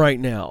storm right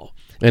now.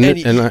 And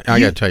I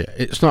got to tell you,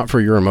 it's not for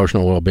your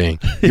emotional well-being.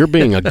 You're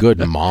being a good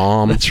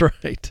mom. That's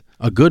right.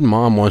 A good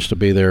mom wants to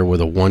be there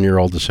with a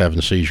 1-year-old that's having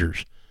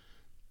seizures.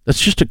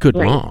 That's just a good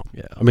mom.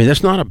 Yeah. I mean,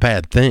 that's not a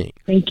bad thing.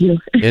 Thank you.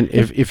 And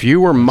if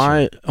you were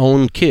my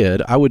own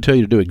kid, I would tell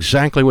you to do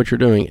exactly what you're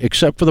doing,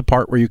 except for the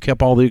part where you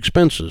kept all the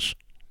expenses.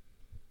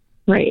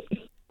 Right.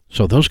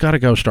 So those got to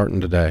go starting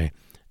today.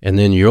 And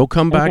then you'll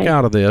come back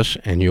out of this,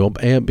 and you'll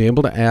be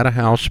able to add a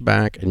house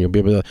back, and you'll be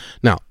able to...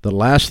 Now, the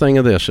last thing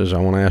of this is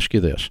I want to ask you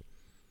this.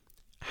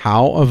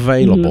 How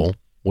available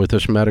with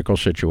this medical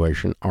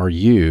situation are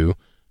you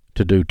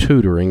to do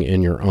tutoring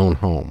in your own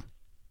home?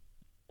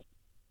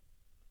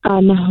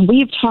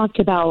 We've talked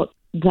about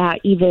that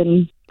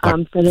even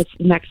for this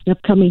next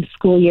upcoming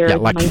school year. Yeah,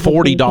 like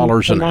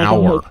 $40 an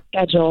hour.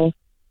 Schedule.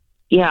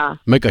 Yeah.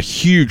 Make a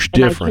huge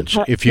difference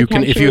if you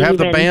have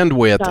the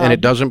bandwidth and it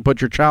doesn't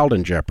put your child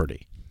in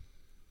jeopardy.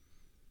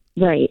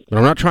 Right. But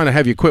I'm not trying to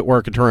have you quit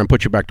work and turn and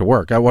put you back to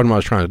work. That wasn't what I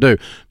was trying to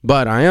do.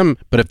 But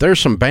if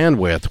there's some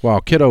bandwidth while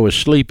kiddo is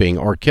sleeping,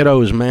 or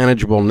kiddo is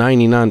manageable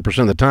 99%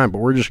 of the time, but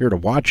we're just here to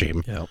watch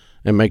him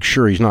and make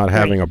sure he's not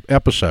having an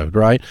episode,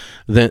 right?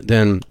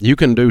 Then you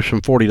can do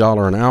some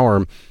 $40 an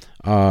hour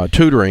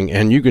tutoring,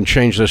 and you can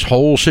change this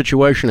whole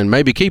situation and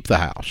maybe keep the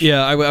house.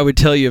 Yeah, I would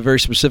tell you a very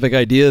specific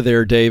idea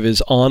there, Dave,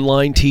 is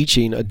online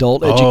teaching,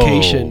 adult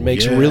education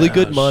makes really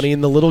good money,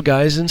 and the little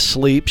guy's in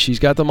sleep. She's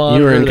got the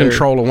monitor. You're in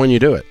control of when you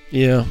do it.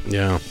 Yeah.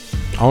 Yeah.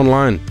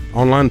 Online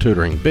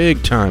tutoring,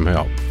 big time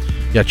help.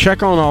 Yeah,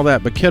 check on all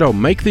that. But kiddo,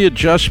 make the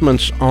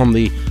adjustments on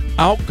the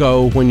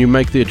outgo when you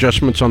make the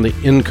adjustments on the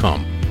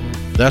income.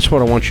 That's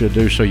what I want you to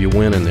do so you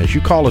win in this.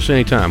 You call us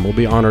anytime. We'll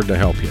be honored to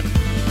help you.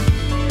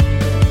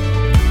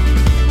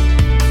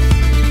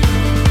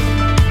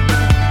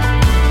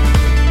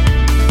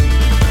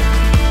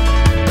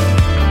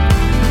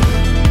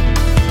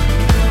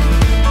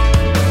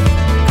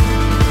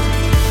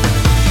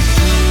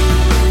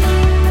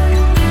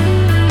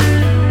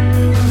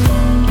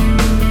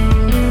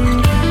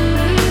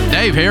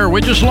 Dave here. We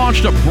just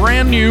launched a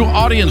brand new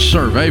audience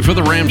survey for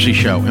The Ramsey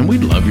Show, and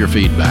we'd love your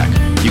feedback.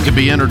 You could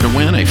be entered to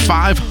win a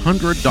 $500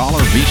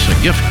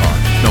 Visa gift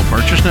card. No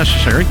purchase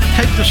necessary.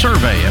 Take the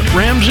survey at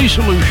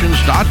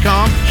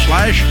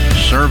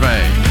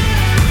RamseySolutions.com/survey.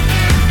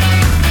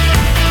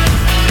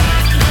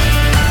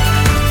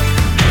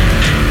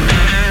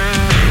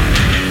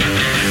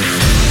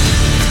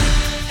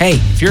 Hey,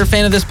 if you're a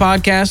fan of this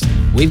podcast,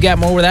 we've got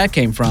more where that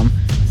came from.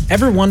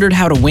 Ever wondered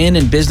how to win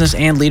in business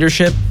and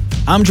leadership?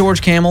 I'm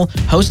George Kamel,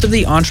 host of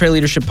the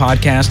EntreLeadership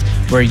Podcast,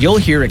 where you'll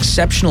hear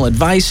exceptional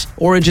advice,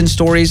 origin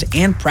stories,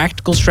 and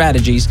practical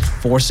strategies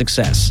for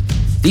success.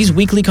 These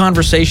weekly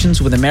conversations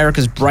with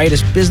America's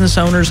brightest business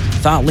owners,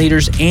 thought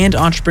leaders, and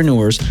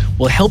entrepreneurs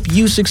will help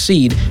you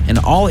succeed in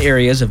all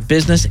areas of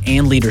business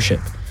and leadership.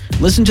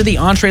 Listen to the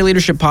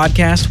EntreLeadership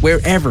Podcast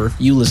wherever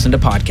you listen to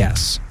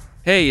podcasts.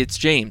 Hey, it's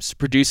James,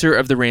 producer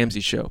of The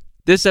Ramsey Show.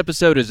 This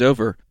episode is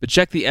over, but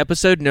check the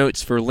episode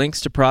notes for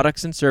links to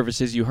products and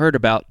services you heard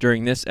about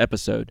during this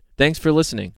episode. Thanks for listening.